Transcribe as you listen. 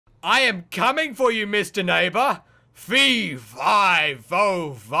I am coming for you, Mr. Neighbor. Fee, fi,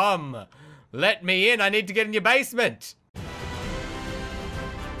 fo, fum. Let me in. I need to get in your basement.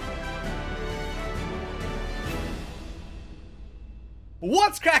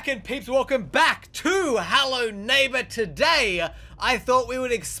 What's cracking, peeps? Welcome back to Hello Neighbor. Today, I thought we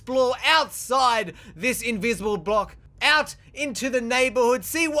would explore outside this invisible block, out into the neighborhood,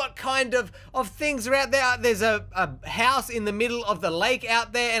 see what kind of things are out there. There's a house in the middle of the lake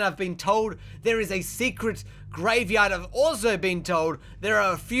out there, and I've been told there is a secret graveyard. I've also been told there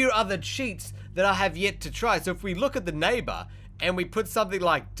are a few other cheats that I have yet to try. So if we look at the neighbor and we put something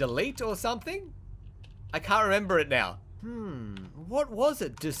like delete or something, I can't remember it now. What was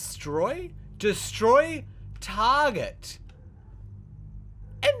it? Destroy? Destroy target.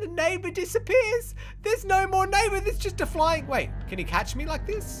 And the neighbor disappears. There's no more neighbor. There's just a flying... Wait, can he catch me like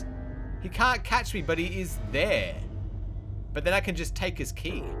this? He can't catch me, but he is there. But then I can just take his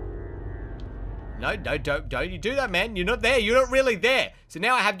key. No, don't you do that, man. You're not there. You're not really there. So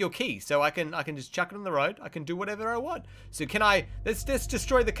now I have your key. So I can just chuck it on the road. I can do whatever I want. So can I... Let's just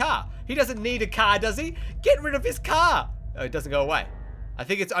destroy the car. He doesn't need a car, does he? Get rid of his car. Oh, it doesn't go away. I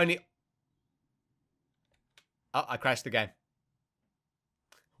think it's only... Oh, I crashed the game.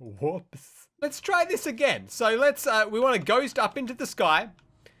 Whoops. Let's try this again. So let's, we want to ghost up into the sky.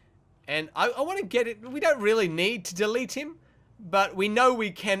 And I want to get it. We don't really need to delete him, but we know we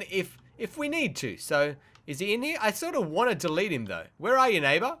can if we need to. So is he in here? I sort of want to delete him though. Where are you,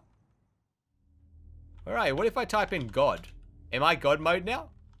 neighbor? Where are you? What if I type in God? Am I God mode now?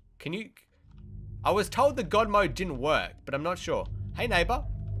 Can you... I was told the God mode didn't work, but I'm not sure. Hey, neighbor.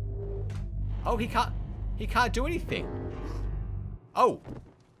 Oh, he can't do anything. Oh.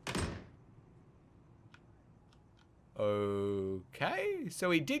 Okay, so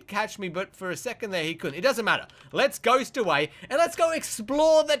he did catch me, but for a second there he couldn't. It doesn't matter. Let's ghost away and let's go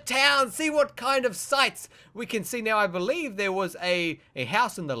explore the town, see what kind of sights we can see. Now, I believe there was a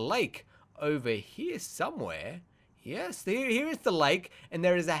house in the lake over here somewhere. Yes, here is the lake, and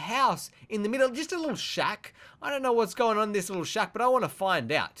there is a house in the middle, just a little shack. I don't know what's going on in this little shack, but I want to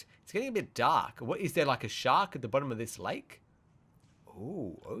find out. It's getting a bit dark. What is there, like a shark at the bottom of this lake?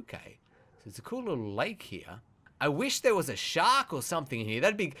 Oh, okay. So it's a cool little lake here. I wish there was a shark or something here.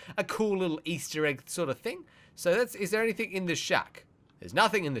 That'd be a cool little Easter egg sort of thing. So is there anything in the shack? There's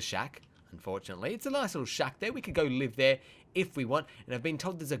nothing in the shack, unfortunately. It's a nice little shack there. We could go live there if we want. And I've been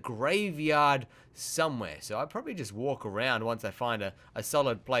told there's a graveyard somewhere. So I'll probably just walk around once I find a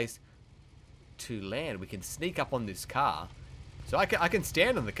solid place to land. We can sneak up on this car. So I can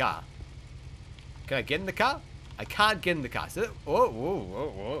stand on the car. Can I get in the car? I can't get in the car. So,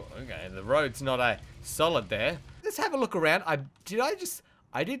 whoa. Okay, the road's not solid there. Let's have a look around. I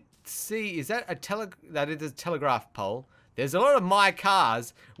did see, is that that is a telegraph pole? There's a lot of my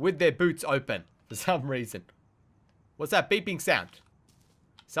cars with their boots open for some reason. What's that beeping sound?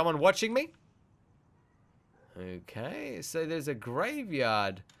 Someone watching me? Okay, so there's a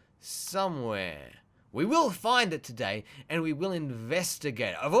graveyard somewhere. We will find it today, and we will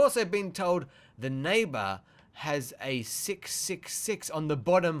investigate. I've also been told the neighbor has a 666 on the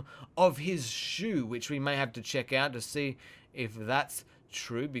bottom of his shoe, which we may have to check out to see if that's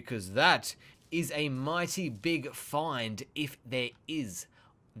true, because that is a mighty big find if there is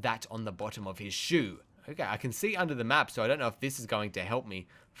that on the bottom of his shoe. Okay, I can see under the map, so I don't know if this is going to help me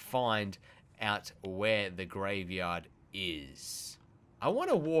find out where the graveyard is. I want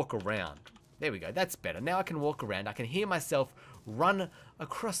to walk around. There we go, that's better. Now I can walk around. I can hear myself run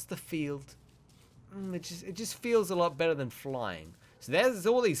across the field. It just feels a lot better than flying. So there's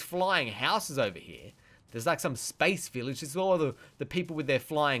all these flying houses over here. There's like some space village. It's all the people with their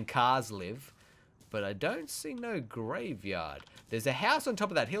flying cars live. But I don't see no graveyard. There's a house on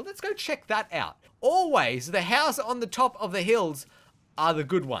top of that hill. Let's go check that out. Always, the house on the top of the hills are the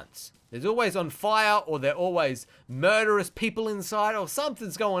good ones. There's always on fire, or they're always murderous people inside, or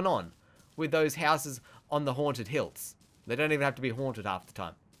something's going on with those houses on the haunted hills. They don't even have to be haunted half the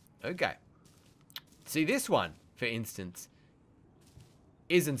time. Okay. See, this one, for instance,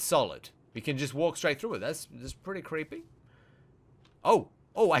 isn't solid. We can just walk straight through it. That's pretty creepy. Oh,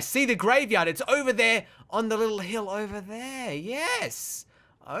 I see the graveyard. It's over there on the little hill over there. Yes.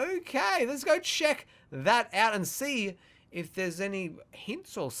 Okay, let's go check that out and see if there's any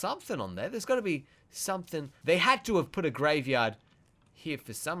hints or something on there. There's got to be something. They had to have put a graveyard here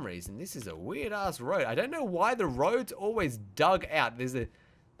for some reason. This is a weird-ass road. I don't know why the road's always dug out.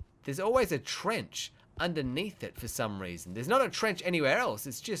 There's always a trench underneath it for some reason. There's not a trench anywhere else.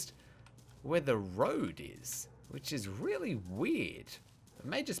 It's just where the road is, which is really weird. It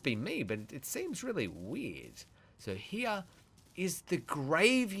may just be me, but it seems really weird. So here is the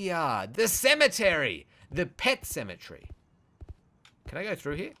graveyard, the cemetery, the pet cemetery. Can I go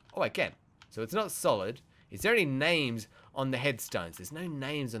through here? Oh, I can. So it's not solid. Is there any names on the headstones? There's no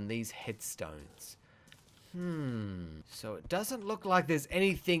names on these headstones. So it doesn't look like there's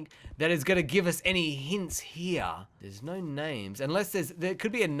anything that is going to give us any hints here. There's no names. Unless there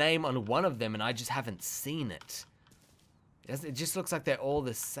could be a name on one of them and I just haven't seen it. It just looks like they're all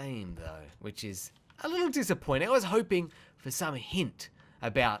the same though, which is a little disappointing. I was hoping for some hint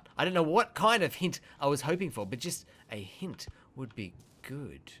about, I don't know what kind of hint I was hoping for, but just a hint would be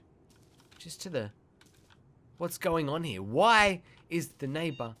good. Just to the, what's going on here? Why is the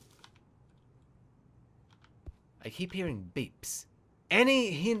neighbor... I keep hearing beeps. Any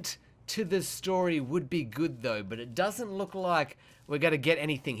hint to the story would be good though, but it doesn't look like we're going to get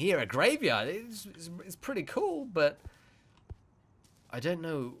anything here. A graveyard is pretty cool, but I don't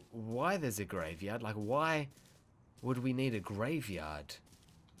know why there's a graveyard. Like, why would we need a graveyard?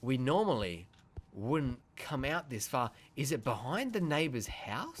 We normally wouldn't come out this far. Is it behind the neighbor's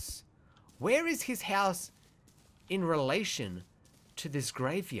house? Where is his house in relation to this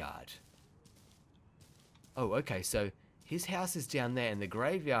graveyard? Oh, okay, so his house is down there and the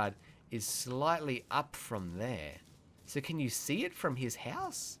graveyard is slightly up from there. So can you see it from his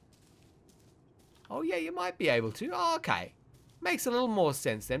house? Oh yeah, you might be able to. Oh, okay. Makes a little more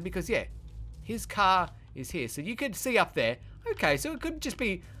sense then because yeah, his car is here. So you could see up there. Okay, so it could just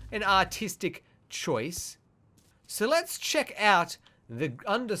be an artistic choice. So let's check out the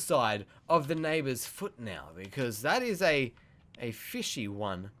underside of the neighbor's foot now because that is a fishy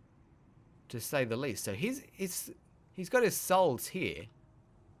one, to say the least. So he's got his soles here.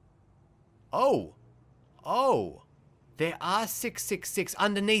 Oh, there are 666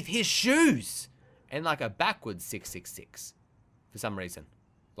 underneath his shoes, and like a backwards 666 for some reason,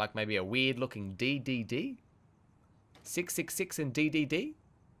 like maybe a weird looking DDD, 666 and DDD,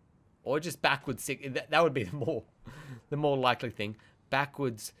 or just backwards six. That would be the more likely thing.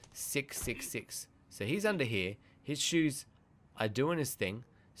 Backwards 666. So he's under here. His shoes are doing his thing.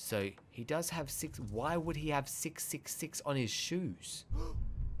 So he does have 6. Why would he have 666 on his shoes?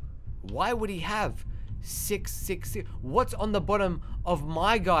 Why would he have 666? What's on the bottom of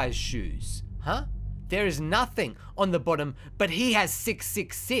my guy's shoes? Huh? There is nothing on the bottom, but he has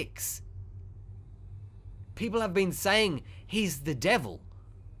 666. People have been saying he's the devil.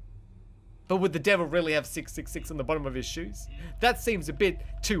 But would the devil really have 666 on the bottom of his shoes? That seems a bit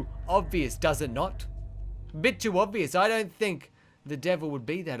too obvious, does it not? A bit too obvious. I don't think the devil would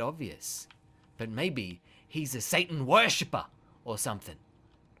be that obvious. But maybe he's a Satan worshipper or something.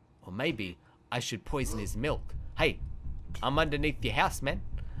 Or maybe I should poison his milk. Hey, I'm underneath your house, man.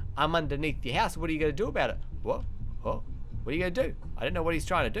 I'm underneath your house. What are you going to do about it? What? Oh, what are you going to do? I don't know what he's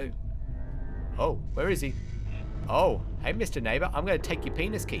trying to do. Oh, where is he? Oh, hey, Mr. Neighbor, I'm going to take your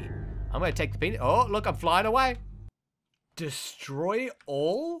penis key. I'm going to take the penis. Oh, look, I'm flying away. Destroy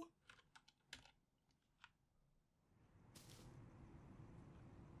all?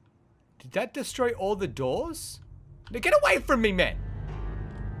 Did that destroy all the doors? Now get away from me, man.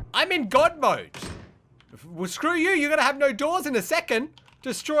 I'm in God mode. Well, screw you. You're going to have no doors in a second.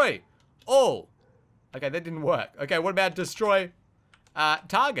 Destroy all. Okay, that didn't work. Okay, what about destroy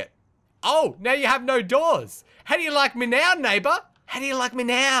target? Oh, now you have no doors. How do you like me now, neighbor? How do you like me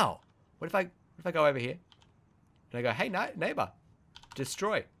now? What if I go over here? And I go, hey, neighbor,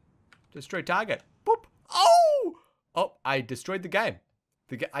 destroy target. Boop. Oh! Oh, I destroyed the game.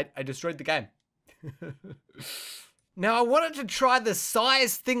 I destroyed the game. Now, I wanted to try the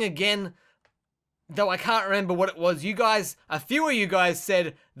size thing again, though I can't remember what it was. You guys, a few of you guys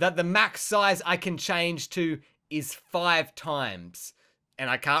said that the max size I can change to is 5 times. And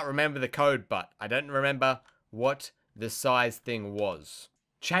I can't remember the code, but I don't remember what the size thing was.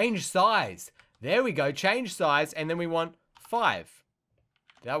 Change size. There we go, change size, and then we want 5.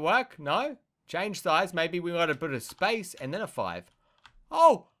 Did that work? No? Change size, maybe we want to put a space and then a 5.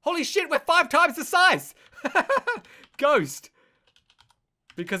 Oh, holy shit, we're 5 times the size! Ghost.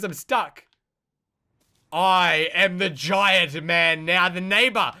 Because I'm stuck. I am the giant man now. The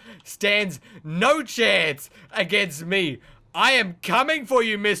neighbor stands no chance against me. I am coming for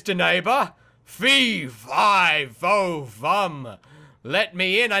you, Mr. Neighbor. Fee, fi, fo, fum. Let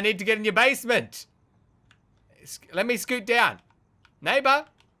me in. I need to get in your basement. Let me scoot down. Neighbor?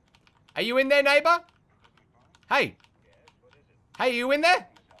 Are you in there, neighbor? Hey. Hey, you in there?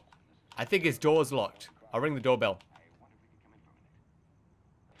 I think his door's locked. I'll ring the doorbell.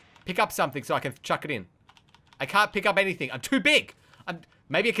 Pick up something so I can chuck it in. I can't pick up anything. I'm too big.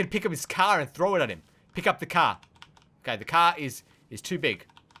 Maybe I can pick up his car and throw it at him. Pick up the car. Okay, the car is too big.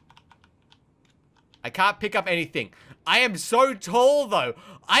 I can't pick up anything. I am so tall, though.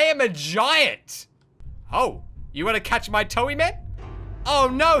 I am a giant. Oh, you want to catch my toey, man? Oh,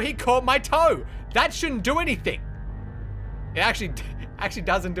 no, he caught my toe. That shouldn't do anything. It actually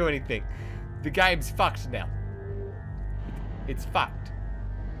doesn't do anything. The game's fucked now. It's fucked.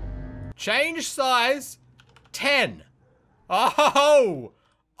 Change size 10. Oh,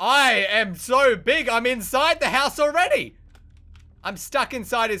 I am so big. I'm inside the house already. I'm stuck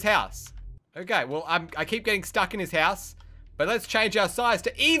inside his house. Okay, well, I keep getting stuck in his house, but let's change our size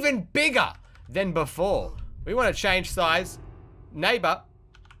to even bigger than before. We want to change size, neighbor,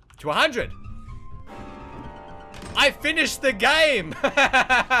 to 100. I finished the game.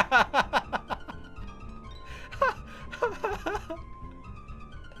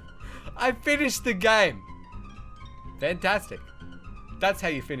 I finished the game. Fantastic. That's how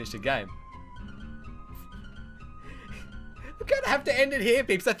you finish a game. I'm gonna have to end it here,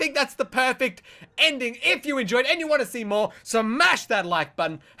 peeps. I think that's the perfect ending. If you enjoyed and you want to see more, smash that like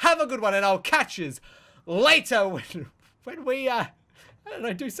button. Have a good one, and I'll catch yous later when we, I don't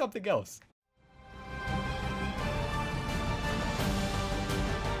know, do something else.